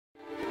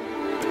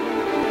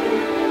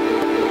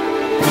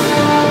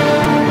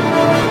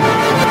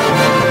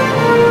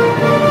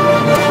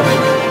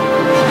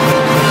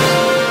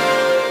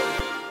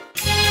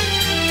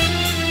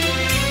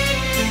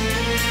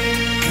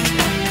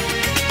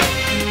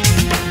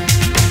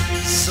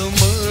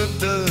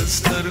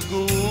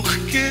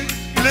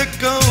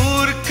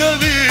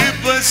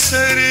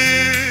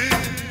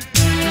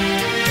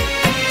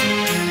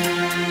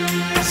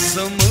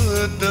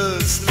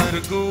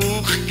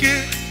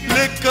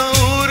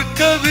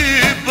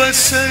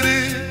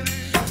بسرې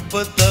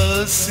په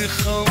داسې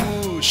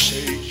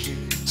خاموشۍ کې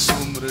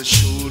څومره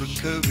شور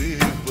کوي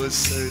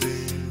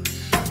بسرې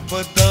په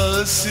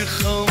داسې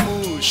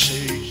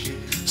خاموشۍ کې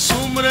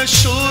څومره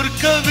شور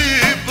کوي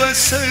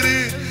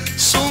بسرې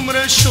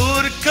څومره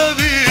شور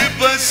کوي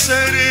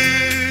بسرې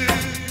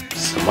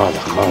زما د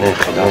خانې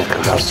خلاف که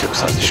هر څوک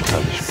سازش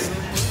کوي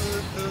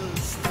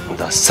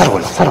دا سر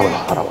ولا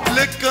خرابه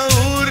لکه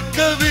اور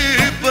کوي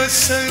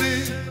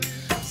بسرې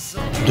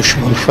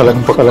دشمن خلک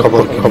په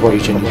خبر کې خبرې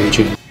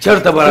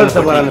چرته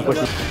بارانه پټ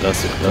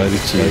داسې ښکاري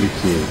چې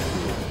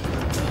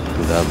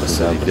دا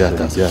بسا بیا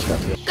تاسو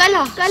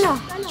کله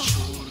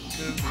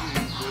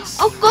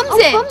او کوم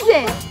ځای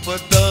په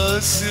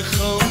داسې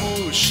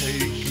خاموشۍ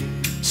کې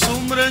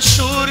څومره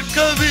شور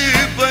کوي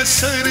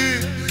بسرې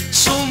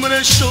څومره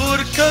شور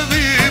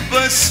کوي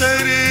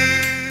بسرې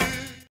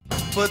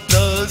په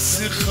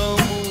داسې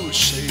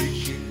خاموشۍ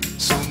کې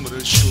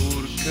څومره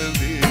شور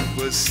کوي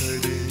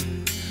بسرې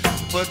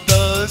په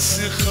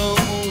داسې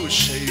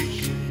خاموشۍ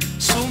کې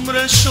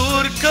څومره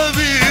شور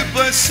کوي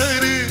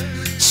بسرې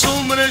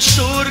څومره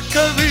شور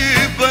کوي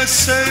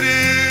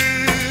بسرې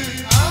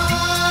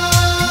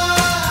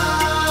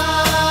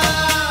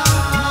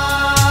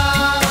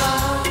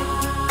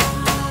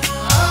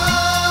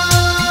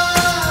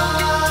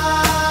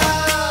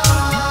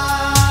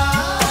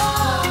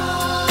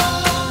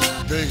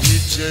د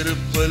هجر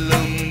په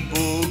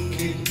لمبو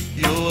کې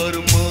یو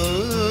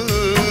ارمان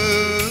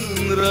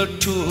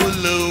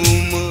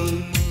راټولومه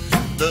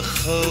د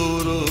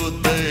خاورو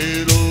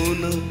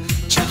دیرونه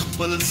چې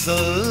خپل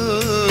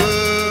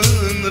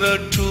ځان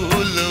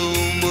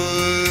راټولومه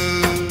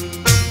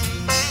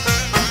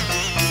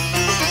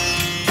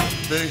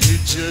د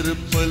هجر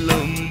په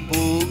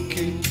لمبو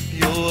کې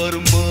یو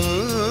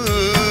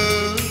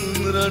ارمان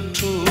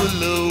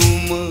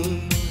راټولومه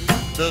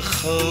د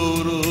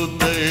خاورو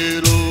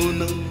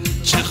دیرونه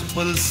چې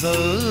خپل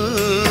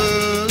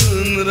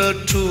ځان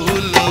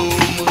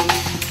راټولومه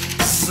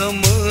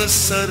زما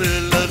سر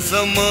له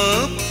زما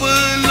په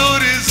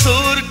لورې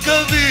زور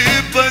کوي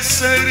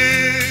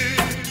بسرې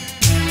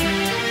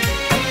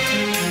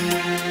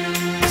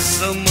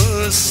زما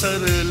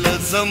سر له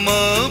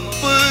زما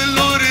په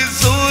لورې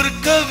زور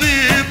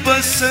کوي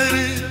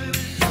بسرې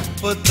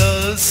په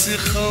داسې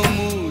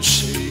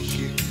خاموشۍ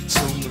کې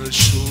څومره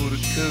شور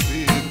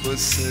کوي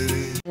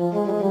بسرې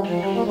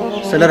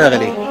سره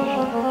راغلی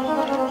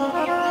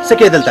څه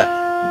کې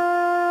دلته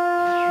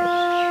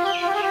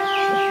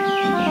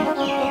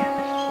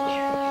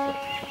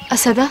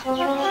اسده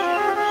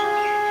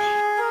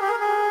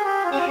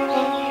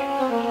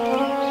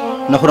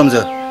نه خورم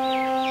زه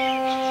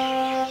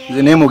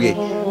نه موږي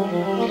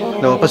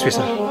دا واپس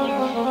وسه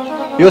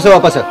یو څه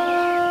واپس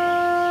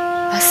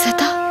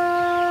اسده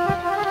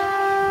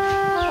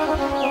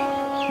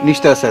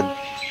نشته اسد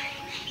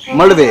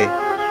مړ دی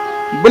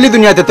بلې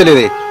دنیا ته تللی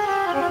دی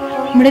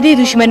مړه دې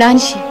دشمنان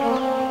شي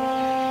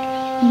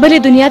بلې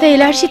دنیا ته یې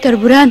لاړ شي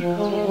تربوران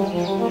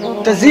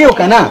ته ځې او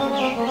که نه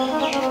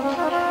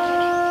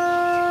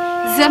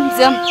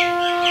زم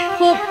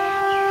خوب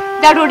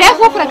دا ډوډۍ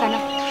خو وخوره که نه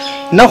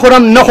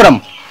نه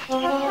خورم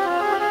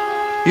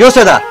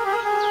یوسه ده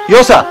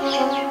یوسه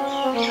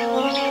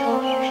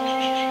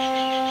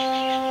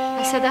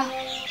اسده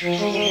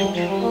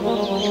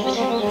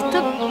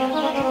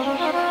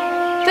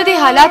ته دې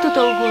حالاتو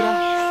ته وګوره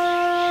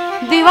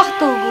دې وخت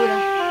ته وګوره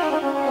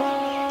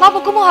ما په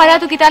کومو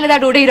حالاتو کې تاله دا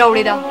ډوډۍ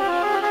راوړې ده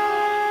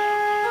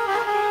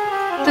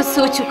ته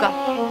سوچ وکړه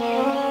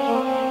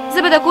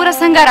زه به د کوره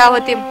څنګه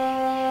راوتم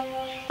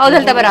او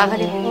دلته به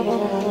راغلې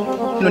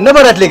نو نه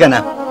به راتلې که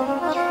نه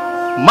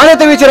ما نه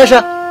ته وې چې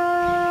راشه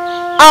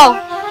او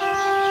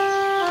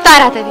تا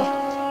راته وې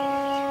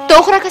ته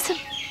وخوره قسم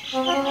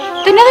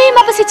ته نه وایې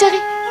ما پسې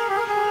چغې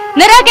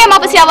نه راکوې ما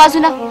پسې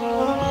اوازونه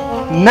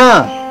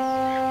نه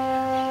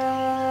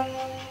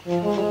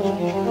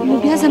نو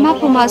بیا زما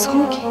په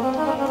مازغو کې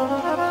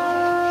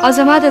او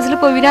زما د زړه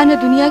په ویرانه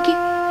دنیا کې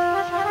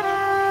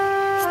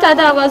ستا د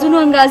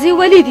اوازونو انګازې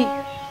ولې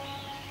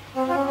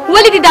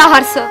دي دا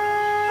هر څه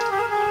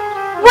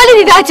ولې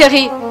دي دا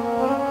چغې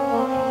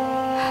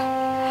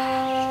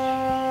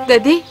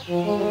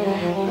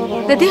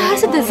د دې هر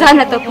څه د ځان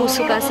نه تپوس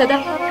وکړه صدا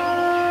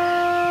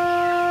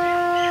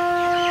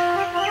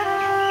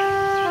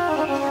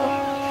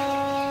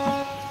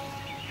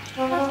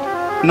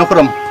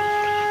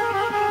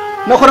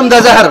نه خورم دا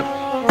زهر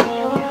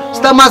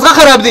ستا مازغه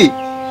خراب دي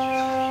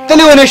ته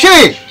لیونی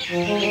شوې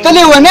ته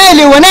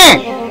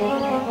لیونی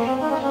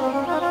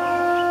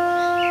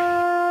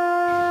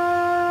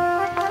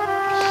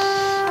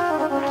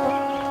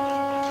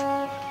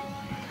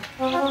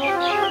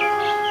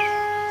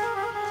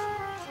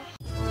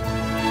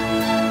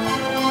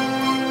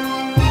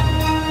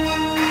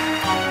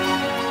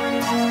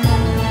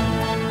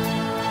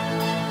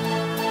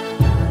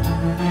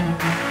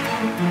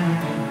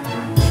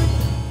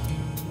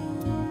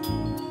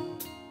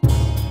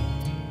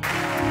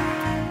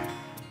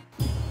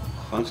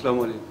السلام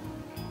علیکم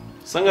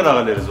څنګه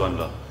راغلی رضوان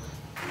الله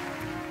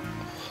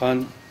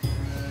خان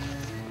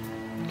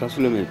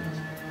تاسو له مې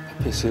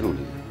پیسې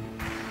وروړي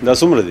دا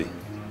څومره دي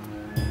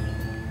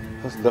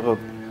بس دغه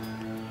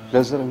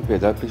 10,000 مې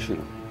پیدا کړي شي.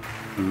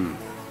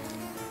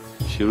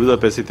 شروع ده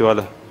پیسې ته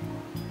والا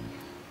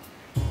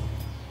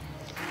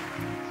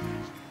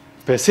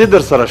پیسې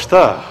در سره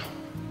شته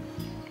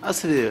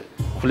اصلي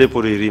خولې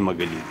پورې ری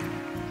مګلې دي.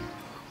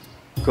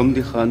 کم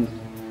دي خان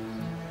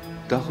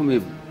دا خو مې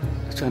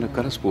اچانک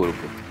کرس پور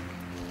وکړ.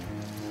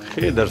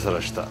 خې در سره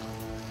شته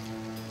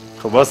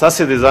خو بس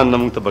هسې د ځان نه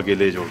موږ ته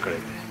بګیلې جوړ کړی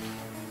دی.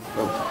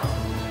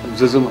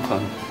 زه ځم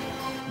خان.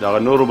 دغه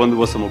نورو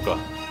بندوبست هم وکړه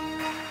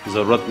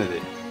ضرورت نه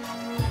دی.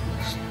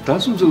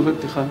 تاسو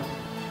ضرورت دی خان؟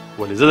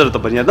 ولې زه درته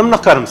بني ادم نه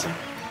ښکارم څه؟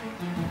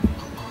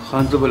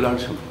 خان زه به لاړ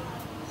شم.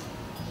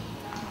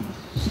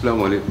 السلام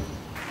علیکم.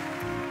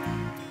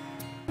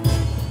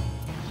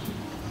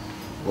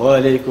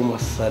 وعلیکم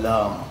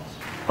السلام.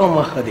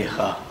 مخه دې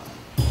ښه.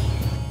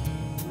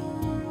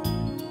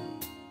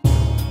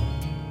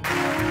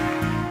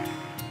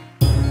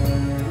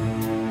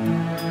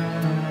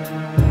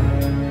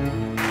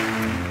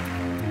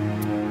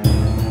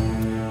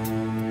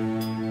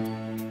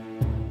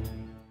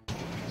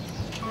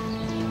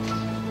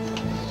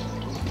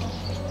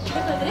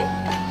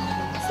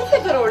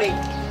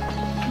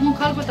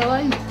 خلکو ته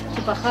وایم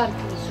چې په ښار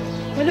کې اوسو.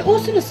 ولې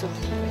اوس نه سو؟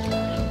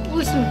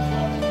 اوسو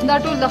دا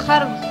ټول د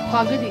ښار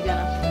خواږه دي که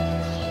نه.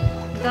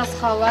 دا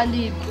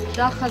سخاوالي،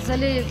 دا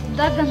خځلې،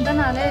 دا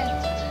ګندنالی،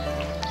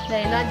 د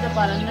علاج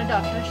دپاره نه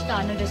ډاکټر شته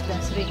نه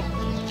ډسپنسري،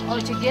 او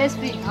چې ګیس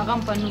وي هغه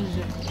هم په نوم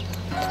ځو.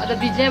 او د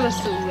بجلی بس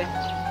څه ووایه،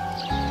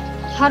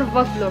 هر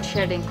وخت لوډ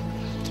شیډینګ.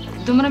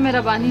 دومره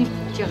مهرباني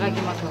چې غږ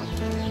یې مه کوه.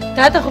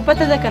 تا ته خو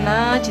پته ده که نه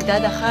چې دا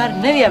د ښار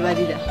نوې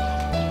آبادي ده.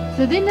 د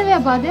دې نوې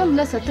آبادۍ هم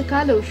لس اته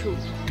کاله وشو.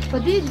 په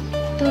دې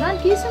دوران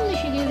کې هېڅ هم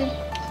نشي کېدی.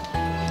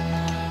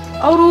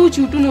 او رو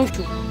چوټونه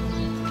وشو،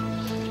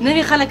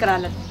 نوي خلک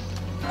رالل،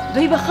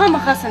 دوی به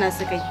خامخا څه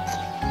ناسه کوي.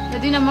 د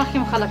دې نه مخکې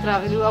هم خلک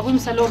راغلي وو، هغوی هم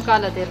 4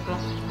 کاله تېر کړه.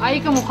 هغې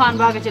که مو خان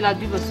باغه چې لا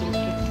دوی به څه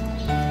وکړي.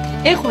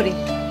 ای خورې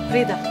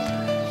پرېږده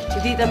چې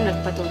دې ته هم لږ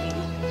پته ولګي.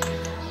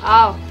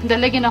 او د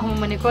لږې نه خو مو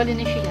منې کولی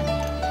نه شي که نه.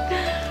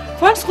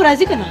 فانډس خو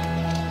راځي که نه،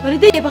 ولې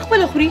دی یې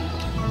پخپله خوري.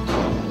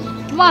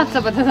 ما څه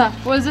پته ده،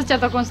 ول زه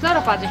چاته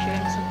کونسلره پاتې شوی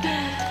یم.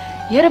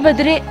 یاره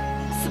بدرې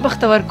څه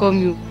بختور قوم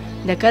یو،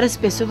 د قرض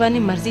پیسو باندې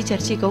مرضي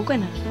چرچې کوو که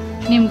نه.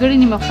 نیمګړې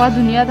نیمه خوا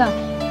دنیا ده،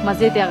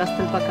 مزې ته یې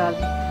اخیستل پکار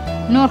دي.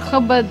 نور ښه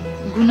بد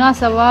ګناه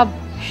ثواب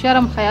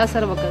شرم حیا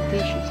سره به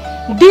کتلی شي.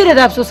 ډېره د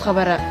افسوس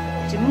خبره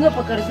چې موږ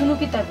په قرضونو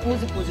کې تر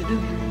پوزې پوزې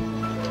ډوب یو،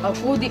 او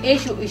خو د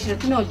عیش و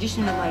عشرتونه او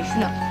جشن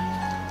نمایشونه،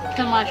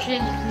 تماشې،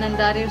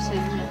 نندارې او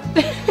سیلونه.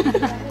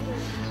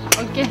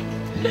 اوکې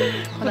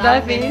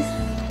خداحافظ.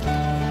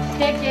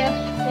 ټیک کیر.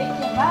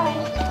 بای.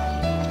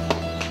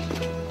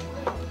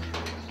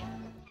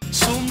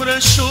 څومره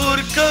شور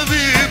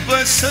کوي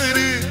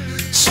بسرې،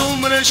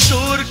 څومره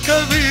شور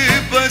کوي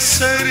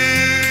بسرې.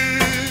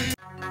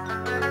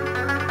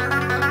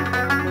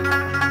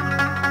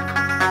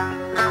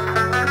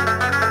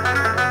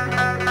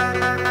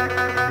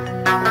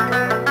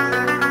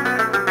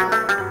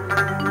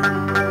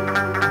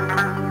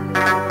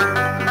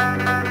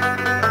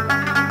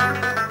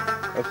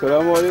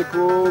 السلام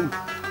علیکم.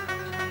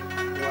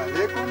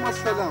 وعلیکم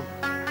السلام.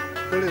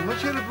 کړي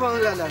مشر رضوان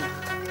لالا.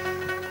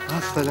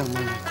 السلام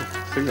علیکم.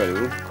 څنګه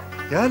یو؟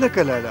 یا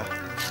لکه لالا،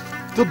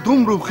 ته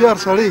دومره هوښیار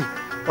سړی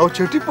او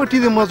چټي پټي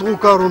د مزغو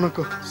کارونه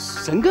که.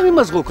 څنګه مې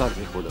مزغو کار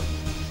پرېښوده؟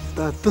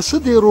 دا ته څه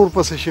دې رور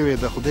پسې شوې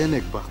ده، خدای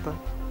نیکبخته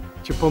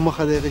چې په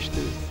مخه دې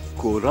غشتې وي.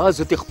 کورا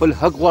زه تې خپل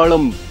حق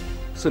غواړم،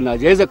 څه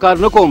ناجایزه کار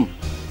نه کوم.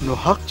 نو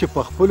حق چې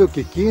په خپلو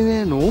کې کښېنې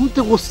نو هم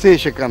ته غوسې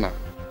شه که نه.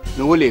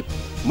 نو ولې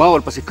ما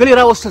ورپسې کلي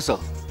راوسته څه؟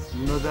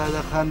 نو دا د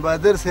خان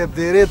بهادر صاحب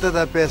دیرې ته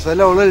دا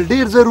فیصله وړل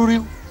ډېر ضروري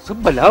و. څه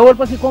بلا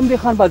ورپسې کوم دی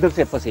خان بهادر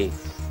صاحب پسې؟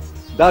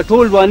 دا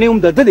ټول وانې هم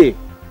د ده دی،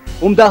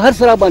 هم دا هر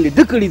څه را باندې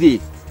ده کړي دي.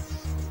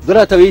 ده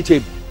راته وایي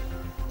چې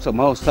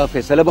زما او ستا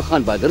فیصله به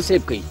خان بهادر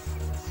صاحب کوي.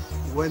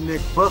 و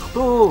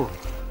نیکبختو،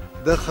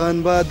 د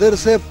خان بهادر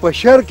صاحب په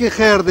شر کې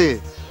خیر دی،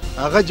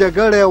 هغه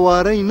جګړې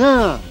واری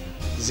نه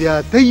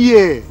زیاتی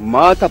یې.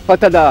 ما ته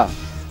پته ده،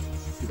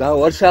 دا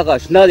ورشه هغه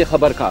اشنا دی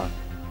خبر کا.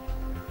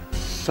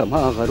 زما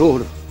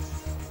غرور،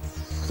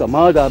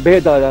 زما د ابۍ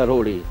دادا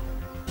روړې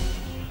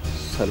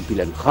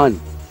سربلند خان.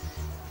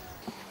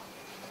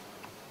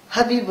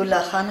 حبیب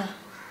الله خانه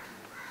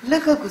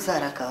لږه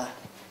ګزاره کوه،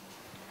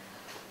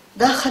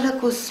 دا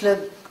خلک اوس لږ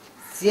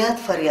زیات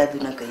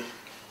فریادونه کوي.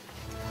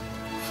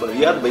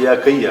 فریاد به یا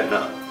کوي یا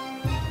نه،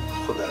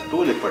 خو دا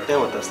ټولې پټۍ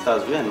ورته ستا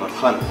زوی انور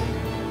خان،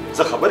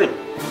 زه خبر یم